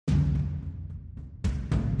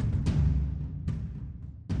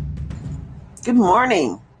Good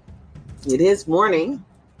morning. It is morning.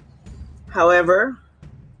 However,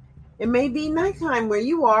 it may be nighttime where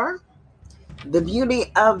you are. The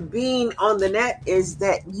beauty of being on the net is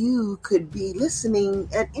that you could be listening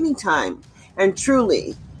at any time and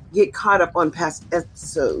truly get caught up on past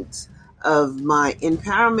episodes of my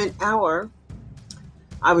empowerment hour.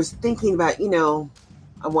 I was thinking about,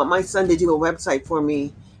 I want my son to do a website for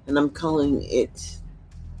me, and I'm calling it,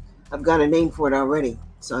 I've got a name for it already.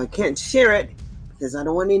 So I can't share it because I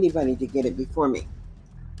don't want anybody to get it before me.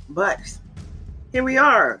 But here we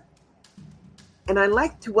are. And I'd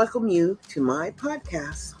like to welcome you to my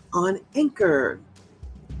podcast on Anchor.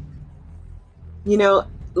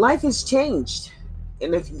 Life has changed.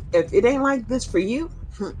 And if it ain't like this for you,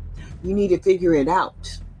 you need to figure it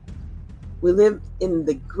out. We live in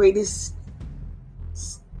the greatest,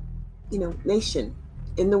 nation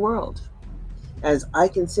in the world. As I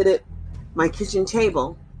can sit at my kitchen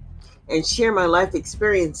table and share my life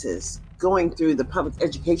experiences going through the public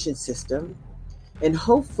education system, and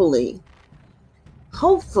hopefully,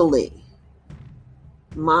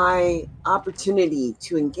 my opportunity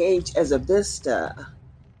to engage as a VISTA,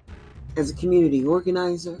 as a community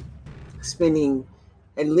organizer, spending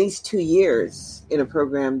at least 2 years in a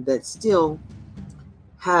program that still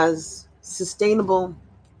has sustainability.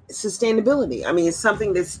 I mean, it's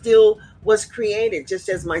something that still was created, just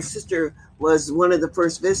as my sister was one of the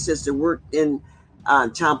first VISTAs to work in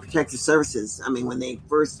Child Protective Services. I mean, when they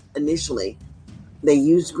first initially, they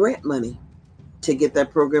used grant money to get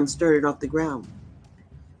that program started off the ground.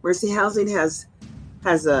 Mercy Housing has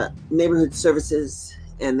a neighborhood services,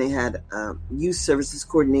 and they had a youth services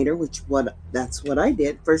coordinator, that's what I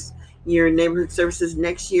did. First year in neighborhood services.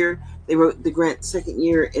 Next year, they wrote the grant. Second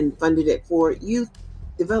year, and funded it for youth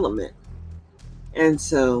development. And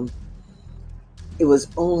so it was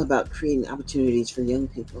all about creating opportunities for young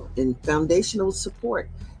people and foundational support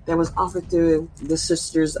that was offered through the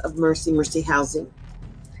Sisters of Mercy, Mercy Housing.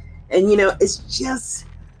 And, it's just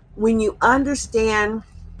when you understand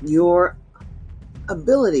your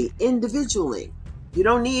ability individually, you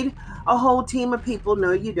don't need a whole team of people.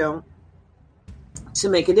 No, you don't, to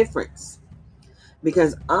make a difference.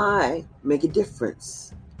 Because I make a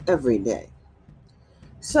difference every day.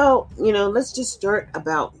 So, let's just start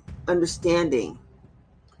about understanding.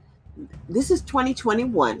 This is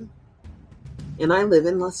 2021, and I live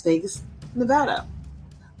in Las Vegas, Nevada,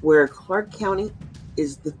 where Clark County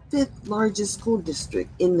is the 5th largest school district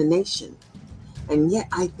in the nation. And yet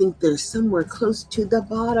I think they're somewhere close to the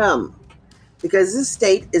bottom, because this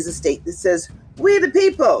state is a state that says, we the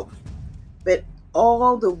people, but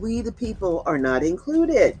all the we the people are not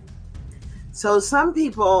included. So some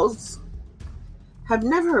peoples have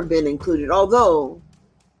never been included, although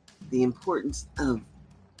the importance of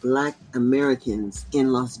Black Americans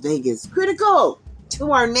in Las Vegas, critical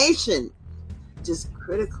to our nation, just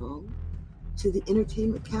critical to the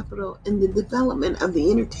entertainment capital and the development of the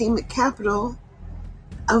entertainment capital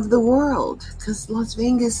of the world, because Las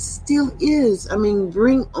Vegas still is. I mean,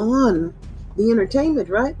 bring on the entertainment,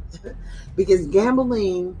 right? Because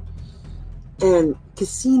gambling and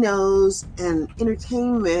casinos and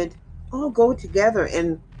entertainment all go together,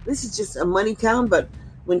 and this is just a money town. But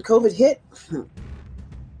when COVID hit,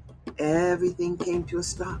 everything came to a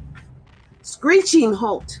stop, screeching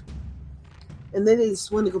halt. And then they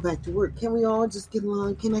just want to go back to work. Can we all just get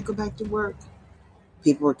along? Can I go back to work?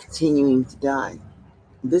 People are continuing to die.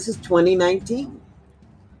 This is 2019,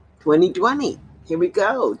 2020. Here we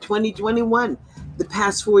go, 2021. The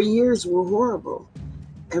past 4 years were horrible.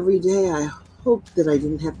 Every day I hoped that I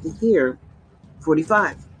didn't have to hear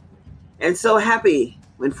 45. And so happy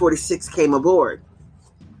when 46 came aboard.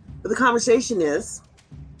 But the conversation is,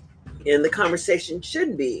 and the conversation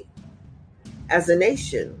should be, as a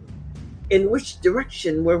nation, in which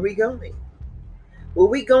direction were we going? Were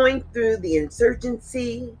we going through the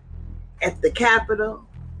insurgency at the Capitol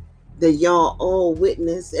that y'all all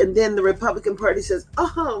witnessed? And then the Republican Party says,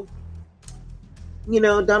 Donald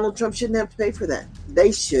Trump shouldn't have to pay for that.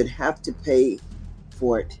 They should have to pay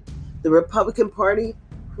for it. The Republican Party,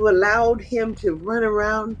 who allowed him to run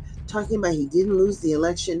around talking about he didn't lose the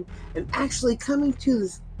election, and actually coming to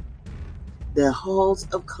the halls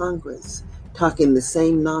of Congress talking the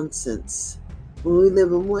same nonsense, when we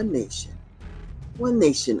live in one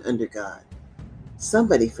nation under God.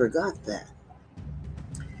 Somebody forgot that.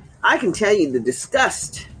 I can tell you the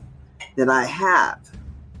disgust that I have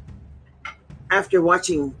after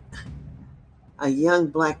watching a young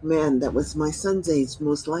Black man that was my son's age,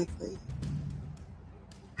 most likely,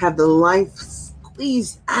 have the life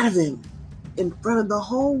squeezed out of him in front of the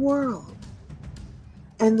whole world.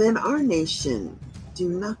 And then our nation do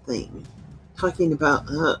nothing. talking about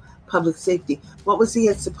public safety. What was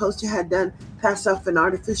he supposed to have done? Pass off an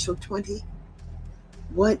artificial 20?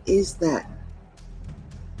 What is that?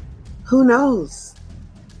 Who knows?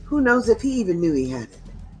 Who knows if he even knew he had it?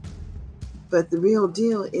 But the real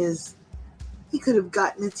deal is he could have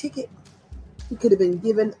gotten a ticket. He could have been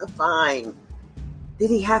given a fine. Did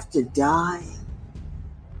he have to die?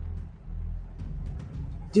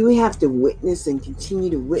 Do we have to witness and continue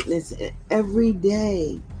to witness every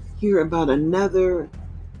day, hear about another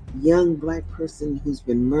young black person who's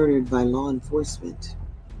been murdered by law enforcement?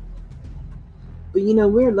 But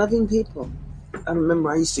we're loving people. I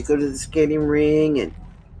remember I used to go to the skating ring and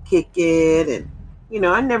kick it. And, we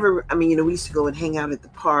used to go and hang out at the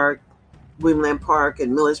park, Williamland Park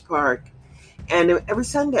and Millers Park. And every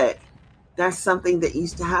Sunday, that's something that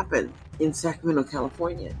used to happen in Sacramento,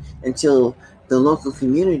 California, until the local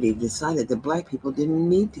community decided that black people didn't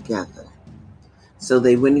need to gather. So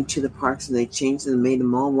they went into the parks and they changed them and made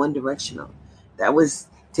them all one directional. That was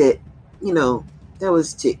to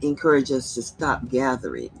encourage us to stop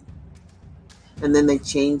gathering. And then they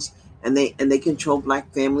changed and they controlled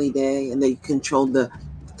Black Family Day, and they controlled the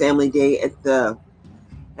Family Day at the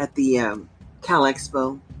Cal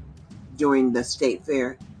Expo during the state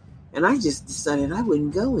fair. And I just decided I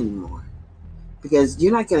wouldn't go anymore, because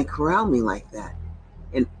you're not going to corral me like that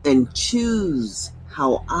and choose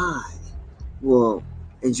how I will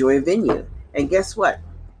enjoy a venue. And guess what?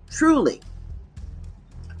 Truly,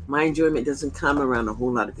 my enjoyment doesn't come around a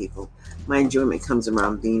whole lot of people. My enjoyment comes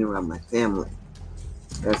around being around my family.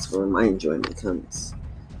 That's where my enjoyment comes.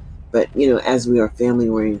 But, as we are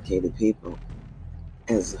family-oriented people,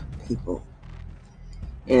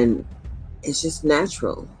 and it's just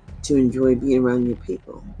natural to enjoy being around your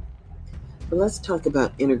people. But let's talk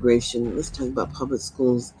about integration. Let's talk about public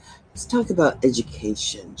schools. Let's talk about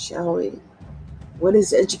education, shall we? What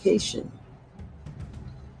is education?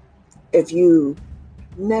 If you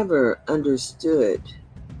never understood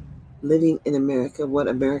living in America, what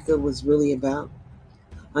America was really about,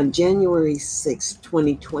 on January 6,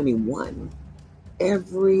 2021,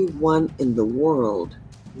 everyone in the world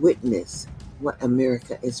witnessed what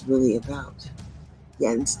America is really about.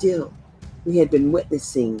 Yet and still, we had been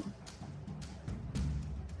witnessing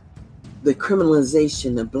the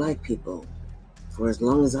criminalization of black people for as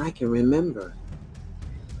long as I can remember.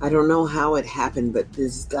 I don't know how it happened, but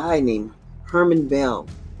this guy named Herman Bell,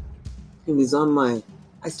 he was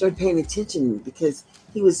I started paying attention because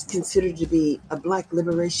he was considered to be a black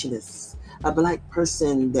liberationist, a black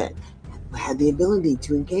person that had the ability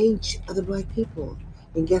to engage other black people.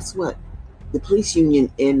 And guess what? The police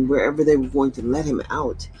union, and wherever they were going to let him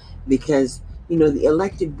out, because, the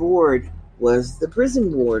elected board was the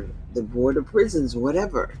prison board, the board of prisons,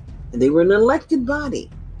 whatever. And they were an elected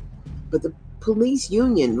body. But the police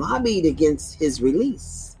union lobbied against his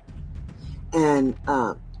release. And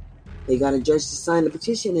they got a judge to sign the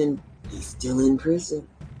petition, and he's still in prison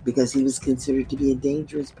because he was considered to be a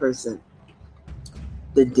dangerous person.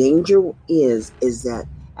 The danger is that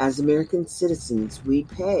as American citizens, we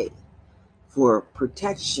pay for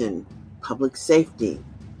protection, public safety,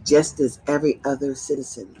 just as every other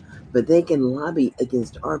citizen. But they can lobby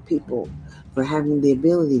against our people for having the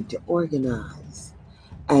ability to organize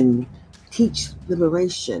and teach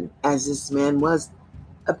liberation, as this man was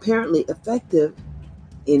apparently effective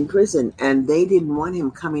in prison. And they didn't want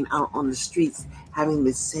him coming out on the streets having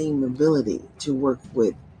the same ability to work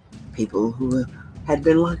with people who had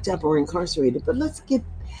been locked up or incarcerated. But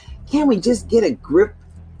can we just get a grip?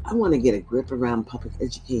 I want to get a grip around public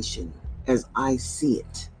education as I see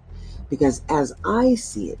it. Because as I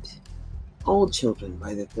see it, all children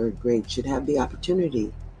by the 3rd grade should have the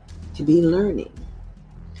opportunity to be learning.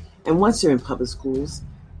 And once they're in public schools,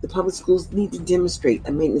 the public schools need to demonstrate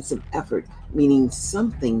a maintenance of effort, meaning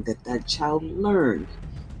something that child learned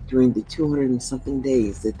during the 200 and something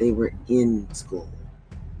days that they were in school,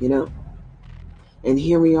 And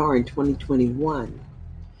here we are in 2021,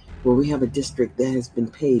 where we have a district that has been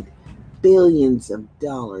paid billions of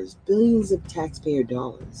dollars, billions of taxpayer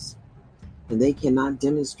dollars, and they cannot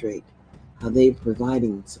demonstrate how they're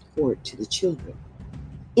providing support to the children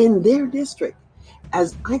in their district.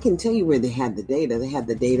 As I can tell you where they had the data. They had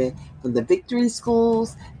the data from the Victory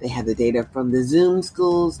schools. They had the data from the Zoom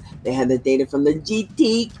schools. They had the data from the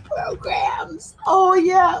GT programs. Oh,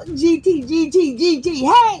 yeah,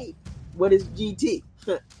 GT. Hey, what is GT?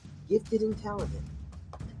 Gifted and talented.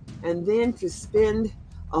 And then to spend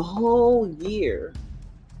a whole year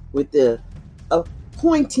with the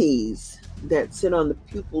appointees that sit on the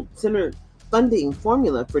pupil center funding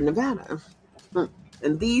formula for Nevada.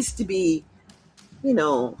 And these to be,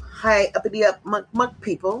 high uppity up muck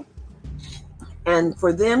people. And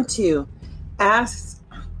for them to ask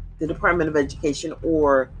the Department of Education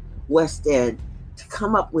or West Ed to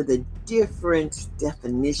come up with a different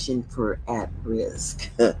definition for at risk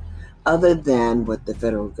other than what the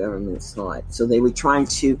federal government sought. So they were trying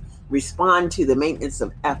to respond to the maintenance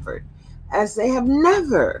of effort as they have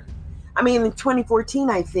never. I mean, in 2014,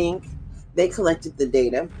 I think they collected the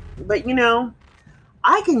data. But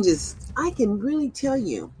I can really tell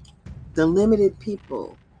you the limited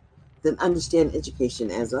people that understand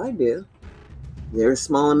education as I do, they're a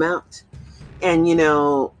small amount. And,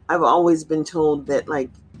 I've always been told that, like,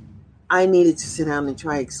 I needed to sit down and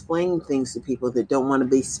try explaining things to people that don't want to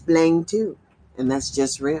be explained to. And that's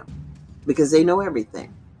just real because they know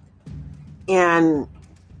everything. And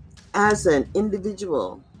as an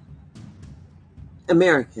individual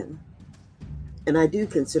American, and I do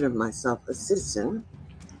consider myself a citizen,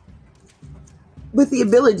 with the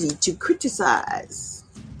ability to criticize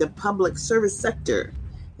the public service sector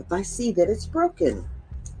if I see that it's broken.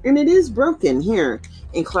 And it is broken here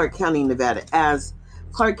in Clark County, Nevada, as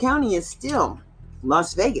Clark County is still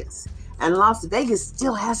Las Vegas. And Las Vegas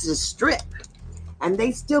still has the Strip. And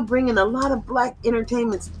they still bring in a lot of black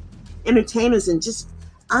entertainers, and just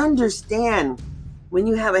understand when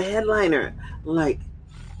you have a headliner like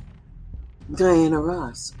Diana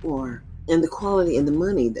Ross, and the quality and the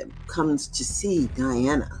money that comes to see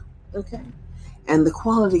Diana, okay? And the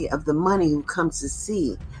quality of the money who comes to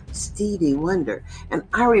see Stevie Wonder. And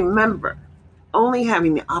I remember only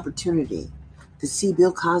having the opportunity to see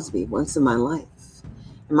Bill Cosby once in my life.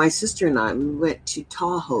 And my sister and I, we went to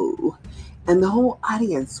Tahoe. And the whole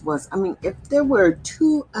audience was, if there were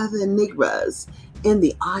 2 other Negras in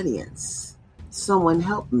the audience, someone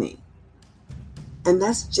helped me. And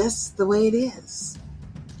that's just the way it is.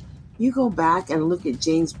 You go back and look at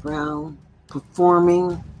James Brown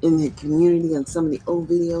performing in the community on some of the old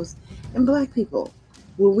videos, and black people,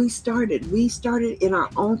 where we started in our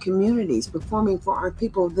own communities performing for our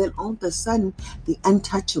people. Then all of a sudden, the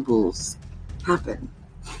untouchables happen.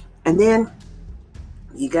 And then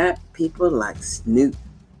you got people like Snoop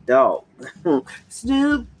Dogg.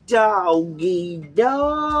 Snoop Doggy Dogg.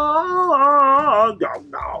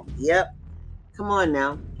 Yep. Come on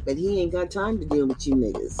now. But he ain't got time to deal with you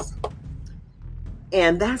niggas.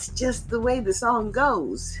 And that's just the way the song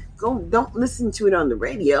goes. Don't listen to it on the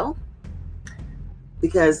radio.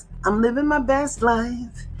 Because I'm living my best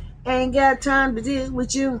life. Ain't got time to deal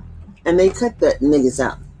with you. And they cut the niggas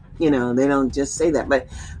out. They don't just say that. But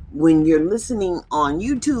when you're listening on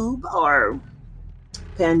YouTube or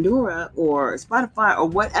Pandora or Spotify or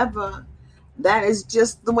whatever, that is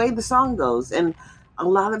just the way the song goes. And a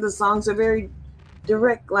lot of the songs are very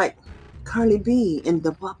direct, like Cardi B in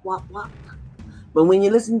the wop wop wop. But when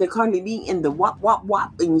you listen to Cardi B in the wop wop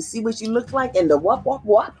wop and you see what she looks like in the wop wop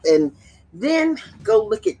wop, and then go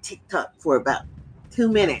look at TikTok for about 2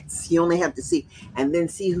 minutes. You only have to see, and then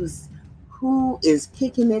see who is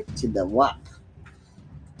kicking it to the wop.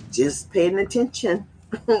 Just paying attention.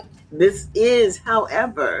 This is,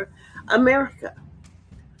 however, America.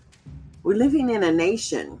 We're living in a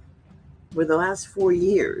nation where the last 4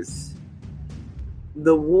 years,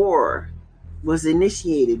 the war was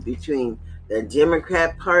initiated between the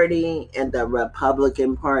Democrat Party and the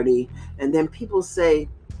Republican Party. And then people say,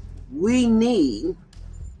 we need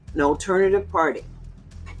an alternative party.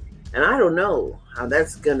 And I don't know how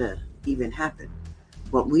that's going to even happen.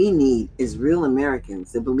 What we need is real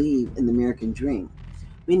Americans that believe in the American dream.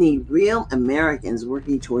 We need real Americans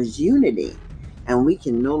working towards unity. And we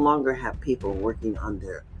can no longer have people working on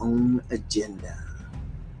their own agenda.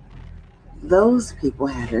 Those people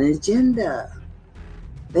had an agenda.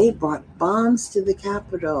 They brought bombs to the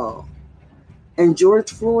Capitol. And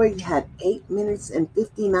George Floyd had 8 minutes and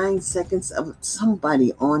 59 seconds of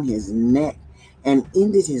somebody on his neck and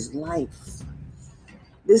ended his life.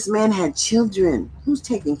 This man had children. Who's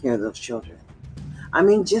taking care of those children?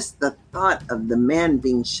 Just the thought of the man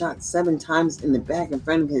being shot 7 times in the back in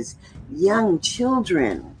front of his young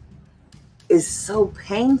children is so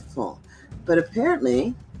painful. But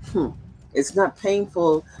apparently, it's not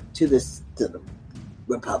painful to the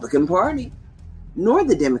Republican Party, nor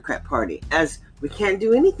the Democrat Party, as we can't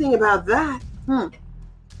do anything about that.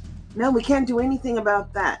 No, we can't do anything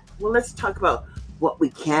about that. Well, let's talk about what we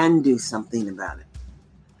can do something about it.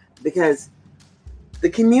 Because the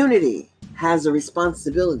community has a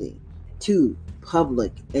responsibility to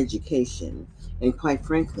public education. And quite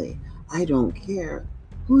frankly, I don't care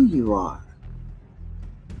who you are.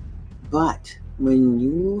 But when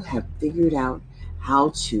you have figured out how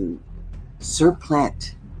to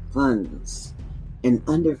supplant funds and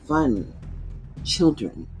underfund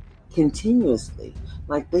children continuously,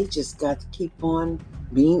 like they just got to keep on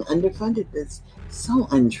being underfunded. That's so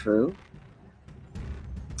untrue.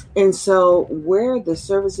 And so where the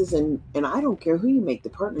services, and I don't care who you make the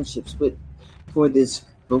partnerships with for this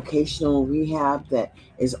vocational rehab that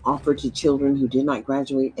is offered to children who did not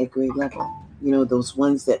graduate at grade level. Those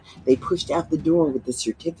ones that they pushed out the door with the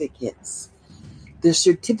certificates. The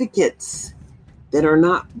certificates that are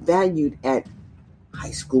not valued at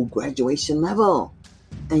high school graduation level.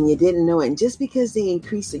 And you didn't know it. And just because they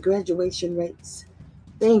increased the graduation rates,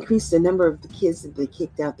 they increased the number of the kids that they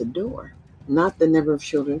kicked out the door, not the number of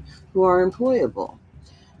children who are employable,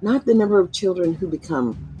 not the number of children who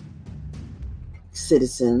become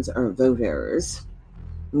citizens or voters,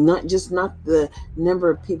 not the number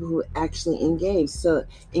of people who actually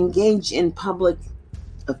engage in public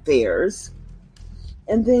affairs.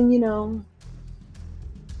 And then,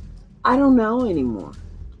 I don't know anymore.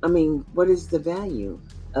 I mean, what is the value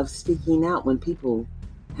of speaking out when people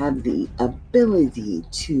have the ability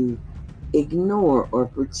to ignore or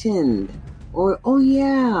pretend, or, oh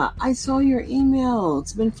yeah, I saw your email,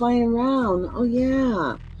 it's been flying around, oh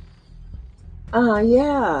yeah,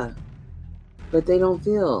 yeah, but they don't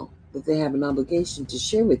feel that they have an obligation to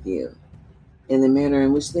share with you in the manner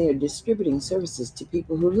in which they are distributing services to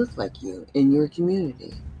people who look like you in your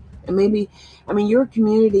community. And maybe, your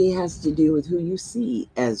community has to do with who you see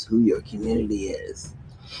as who your community is.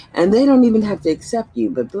 And they don't even have to accept you,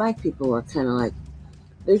 but Black people are kind of like,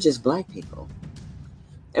 they're just Black people.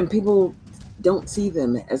 And people don't see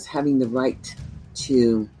them as having the right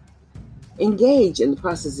to engage in the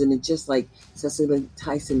process. And it's just like Cicely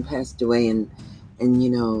Tyson passed away, and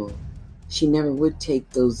she never would take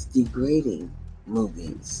those degrading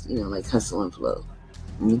movies, like Hustle and Flow.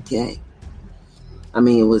 Okay.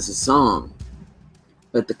 It was a song,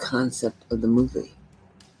 but the concept of the movie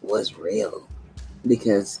was real,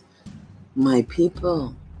 because my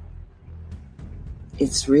people,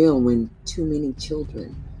 it's real when too many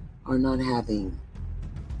children are not having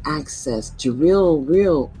access to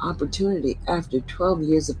real opportunity after 12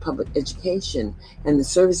 years of public education, and the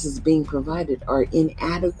services being provided are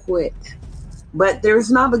inadequate. But there is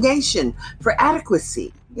an obligation for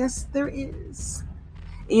adequacy. Yes, there is.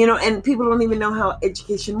 And people don't even know how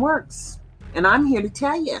education works. And I'm here to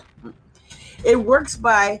tell you, it works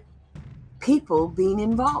by people being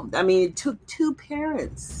involved. It took 2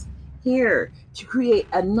 parents here to create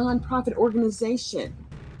a nonprofit organization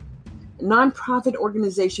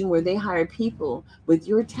where they hire people with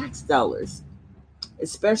your tax dollars,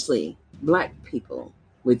 especially Black people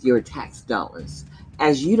with your tax dollars,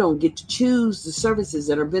 as you don't get to choose the services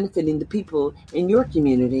that are benefiting the people in your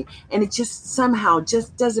community. And it just somehow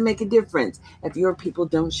just doesn't make a difference if your people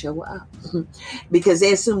don't show up because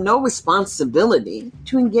they assume no responsibility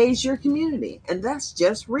to engage your community. And that's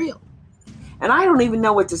just real. And I don't even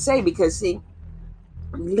know what to say, because see,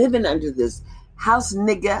 I'm living under this house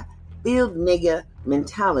nigga, field nigga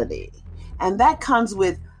mentality. And that comes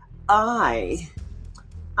with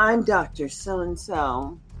I'm Dr.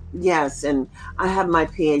 So-and-so. Yes, and I have my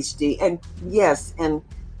PhD. And yes, and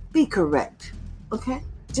be correct. Okay?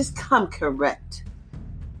 Just come correct.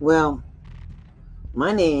 Well,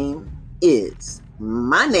 my name is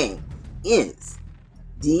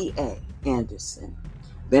D.A. Anderson.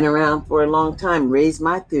 Been around for a long time. Raised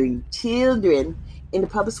my 3 children in the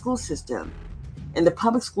public school system. In the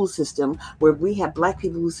public school system, where we have Black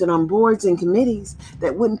people who sit on boards and committees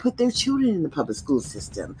that wouldn't put their children in the public school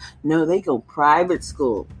system. No, they go private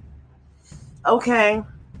school. Okay.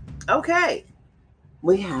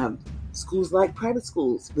 We have schools like private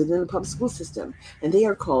schools within the public school system, and they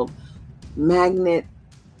are called magnet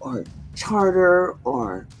or charter,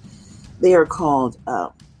 or they are called, I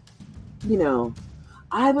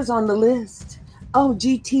was on the list. Oh,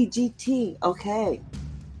 GT. Okay.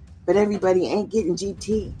 But everybody ain't getting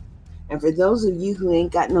GT. And for those of you who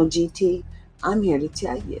ain't got no GT, I'm here to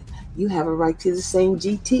tell you, you have a right to the same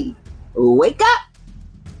GT. Wake up!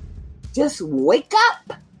 Just wake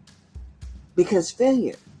up! Because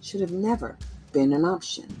failure should have never been an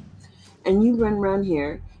option. And you run around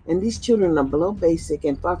here, and these children are below basic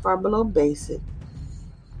and far, far below basic.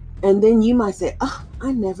 And then you might say, oh,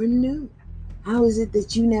 I never knew. How is it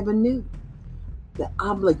that you never knew? The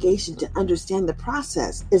obligation to understand the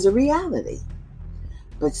process is a reality.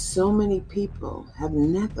 But so many people have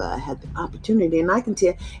never had the opportunity. And I can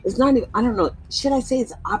tell, it's not even, I don't know, should I say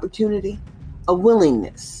it's an opportunity? A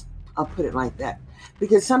willingness. I'll put it like that.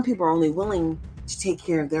 Because some people are only willing to take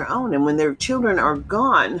care of their own. And when their children are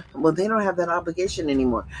gone, well, they don't have that obligation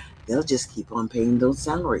anymore. They'll just keep on paying those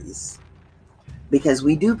salaries. Because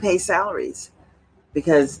we do pay salaries.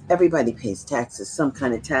 because everybody pays taxes, some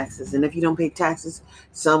kind of taxes. And if you don't pay taxes,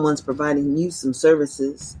 someone's providing you some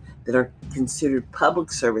services that are considered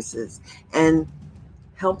public services and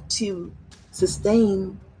help to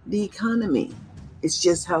sustain the economy. It's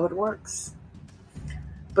just how it works.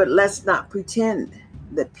 But let's not pretend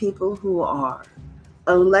that people who are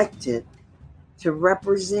elected to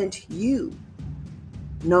represent you,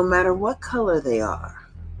 no matter what color they are,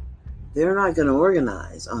 they're not going to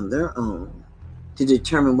organize on their own to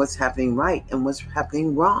determine what's happening right and what's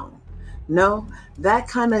happening wrong. No, that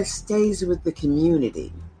kind of stays with the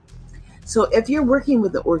community. So if you're working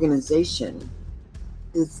with the organization,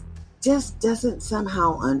 it just doesn't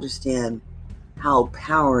somehow understand how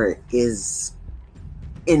power is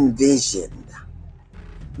envisioned.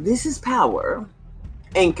 This is Power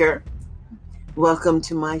Anchor. Welcome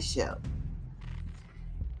to my show.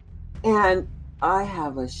 And I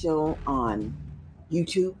have a show on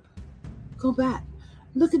YouTube. Go back.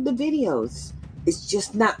 Look at the videos. It's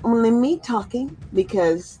just not only me talking,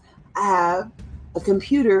 because I have a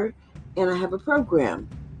computer and I have a program.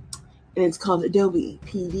 And it's called Adobe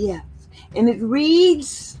PDF. And it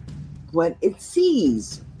reads what it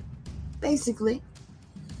sees. Basically,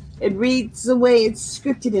 it reads the way it's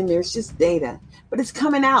scripted in there. It's just data. But it's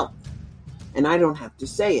coming out. And I don't have to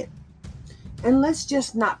say it. And let's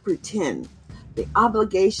just not pretend the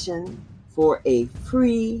obligation for a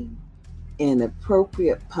free and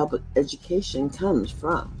appropriate public education comes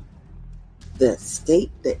from the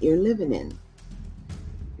state that you're living in,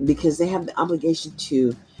 because they have the obligation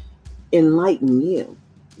to enlighten you.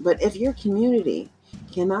 But if your community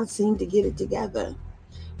cannot seem to get it together,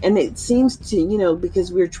 and it seems to,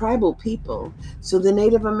 because we're tribal people, so the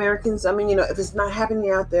Native Americans, if it's not happening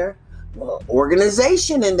out there, well,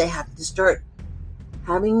 organization, and they have to start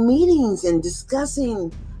having meetings and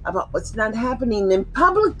discussing about what's not happening, and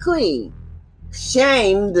publicly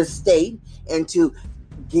shame the state into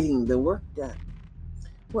getting the work done.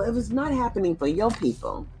 Well, if it's not happening for your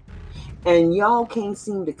people, and y'all can't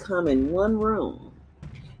seem to come in one room,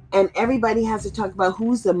 and everybody has to talk about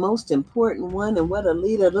who's the most important one and what a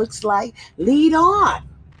leader looks like, lead on.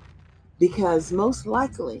 Because most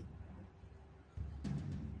likely,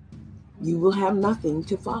 you will have nothing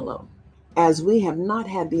to follow, as we have not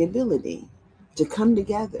had the ability to come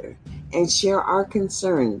together and share our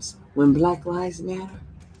concerns when Black Lives matter.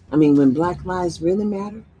 When Black Lives really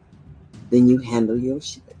matter, then you handle your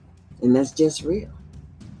shit. And that's just real.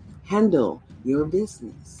 Handle your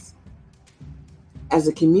business. As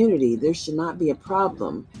a community, there should not be a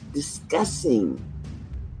problem discussing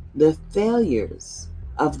the failures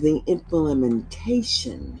of the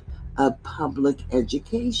implementation of public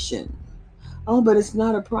education. Oh, but it's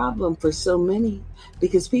not a problem for so many,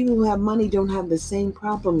 because people who have money don't have the same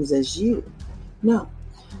problems as you. No,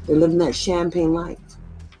 they're living that champagne life.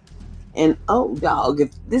 And oh, dog,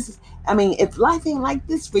 if life ain't like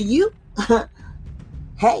this for you,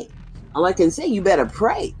 hey, all I can say, you better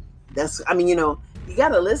pray. You got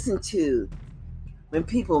to listen to when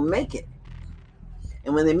people make it.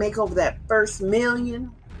 And when they make over that first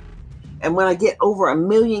million, and when I get over 1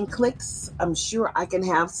 million clicks, I'm sure I can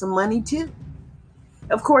have some money too.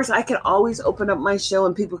 Of course, I can always open up my show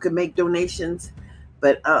and people can make donations,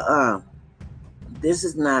 but this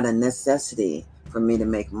is not a necessity for me to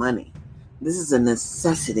make money. This is a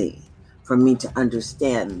necessity for me to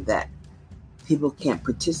understand that people can't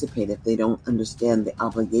participate if they don't understand the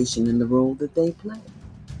obligation and the role that they play.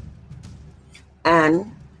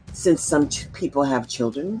 And since some people have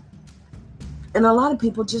children, and a lot of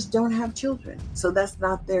people just don't have children, so that's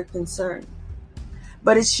not their concern.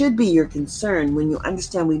 But it should be your concern when you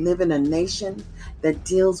understand we live in a nation that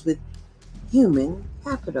deals with human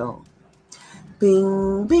capital.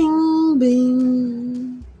 Bing, bing,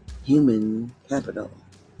 bing. Human capital.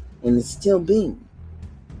 And it's still Bing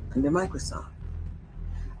under Microsoft.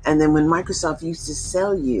 And then when Microsoft used to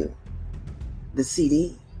sell you the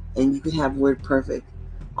CD, and you could have WordPerfect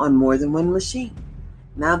on more than one machine,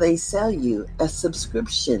 now they sell you a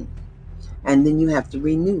subscription, and then you have to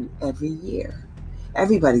renew every year.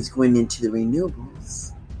 Everybody's going into the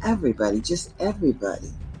renewables. Everybody, just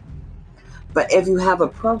everybody. But if you have a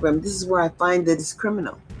program, this is where I find that it's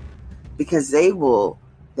criminal, because they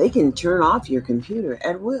can turn off your computer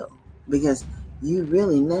at will, because you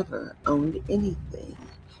really never owned anything.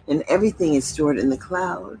 And everything is stored in the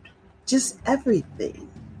cloud. Just everything.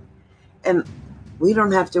 And we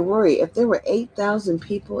don't have to worry. If there were 8,000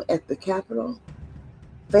 people at the Capitol,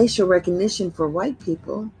 facial recognition for white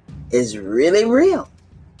people is really real.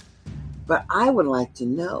 But I would like to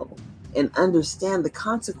know and understand the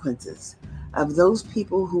consequences of those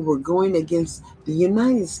people who were going against the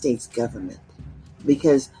United States government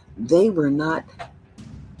because they were not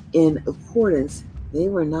in accordance. They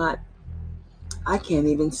were not, I can't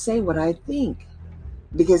even say what I think.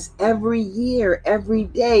 Because every year, every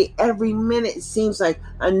day, every minute, it seems like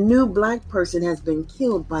a new black person has been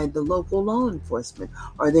killed by the local law enforcement,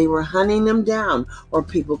 or they were hunting them down, or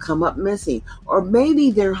people come up missing, or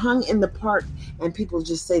maybe they're hung in the park and people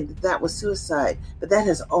just say that that was suicide. But that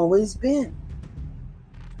has always been.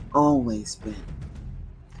 Always been.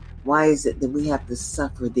 Why is it that we have to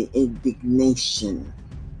suffer the indignation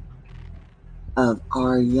of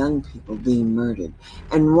our young people being murdered?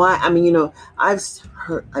 And why? I mean,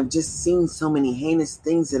 I've just seen so many heinous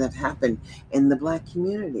things that have happened in the black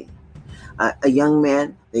community. A young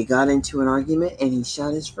man, they got into an argument and he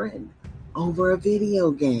shot his friend over a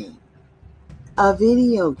video game. A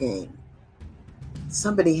video game.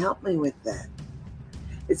 Somebody help me with that.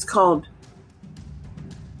 It's called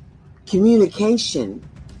communication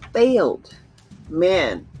failed.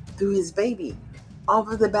 Man threw his baby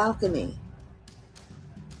over the balcony.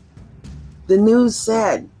 The news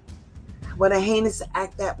said what a heinous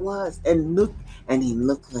act that was. And he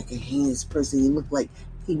looked like a heinous person. He looked like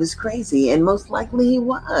he was crazy, and most likely he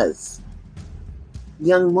was.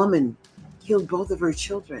 Young woman killed both of her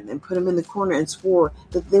children and put them in the corner and swore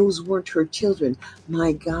that those weren't her children.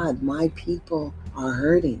 My God, my people are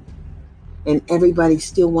hurting. And everybody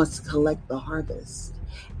still wants to collect the harvest.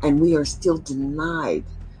 And we are still denied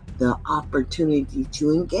the opportunity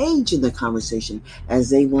to engage in the conversation, as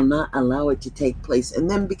they will not allow it to take place. And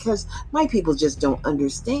then because my people just don't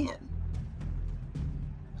understand.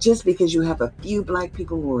 Just because you have a few black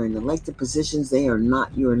people who are in elected positions, they are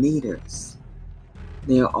not your leaders.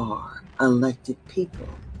 There are elected people.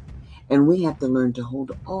 And we have to learn to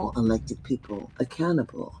hold all elected people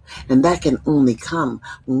accountable. And that can only come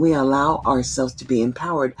when we allow ourselves to be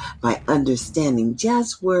empowered by understanding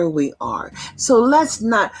just where we are. So let's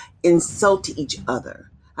not insult each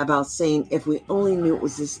other about saying if we only knew it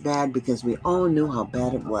was this bad, because we all knew how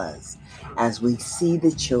bad it was. As we see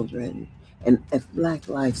the children, and if Black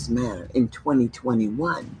Lives Matter in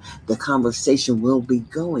 2021, the conversation will be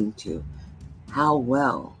going to how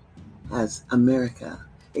well has America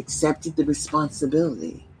accepted the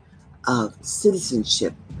responsibility of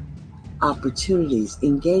citizenship, opportunities,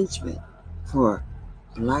 engagement for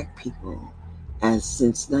black people as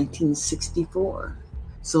since 1964.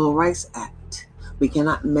 Civil Rights Act. We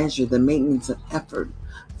cannot measure the maintenance of effort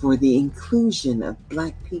for the inclusion of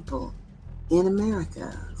black people in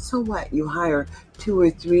America. So what? You hire 2 or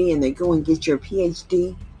 3 and they go and get your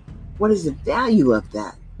PhD? What is the value of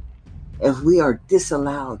that if we are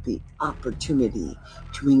disallowed the opportunity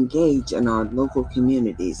to engage in our local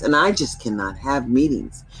communities? And I just cannot have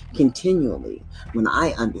meetings continually when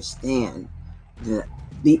I understand that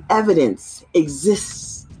the evidence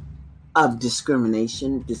exists of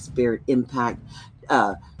discrimination, disparate impact,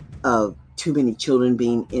 of too many children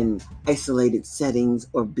being in isolated settings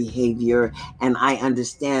or behavior. And I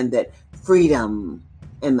understand that freedom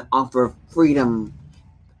and the offer of freedom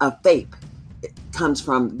of faith comes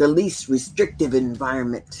from the least restrictive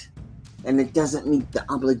environment, and it doesn't meet the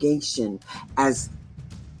obligation as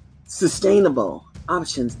sustainable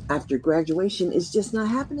options after graduation is just not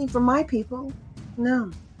happening for my people.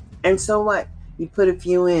 No. And so what? You put a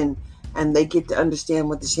few in and they get to understand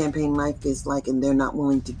what the Champagne life is like, and they're not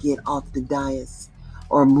willing to get off the dais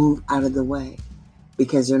or move out of the way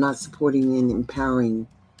because they're not supporting and empowering.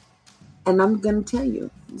 And I'm going to tell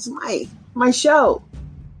you, it's my show.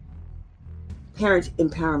 Parent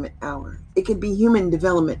Empowerment Hour. It could be Human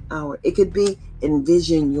Development Hour. It could be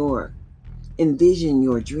envision your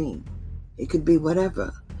dream. It could be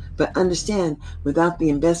whatever. But understand, without the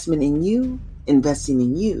investment in you, investing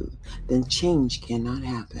in you, then change cannot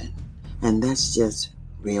happen. And that's just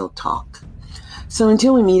real talk. So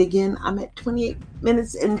until we meet again, I'm at 28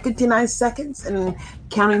 minutes and 59 seconds and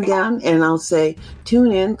counting down. And I'll say,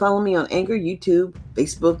 tune in, follow me on Anchor, YouTube,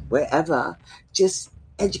 Facebook, wherever. Just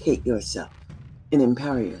educate yourself and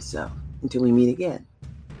empower yourself. Until we meet again,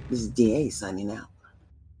 this is DA signing out.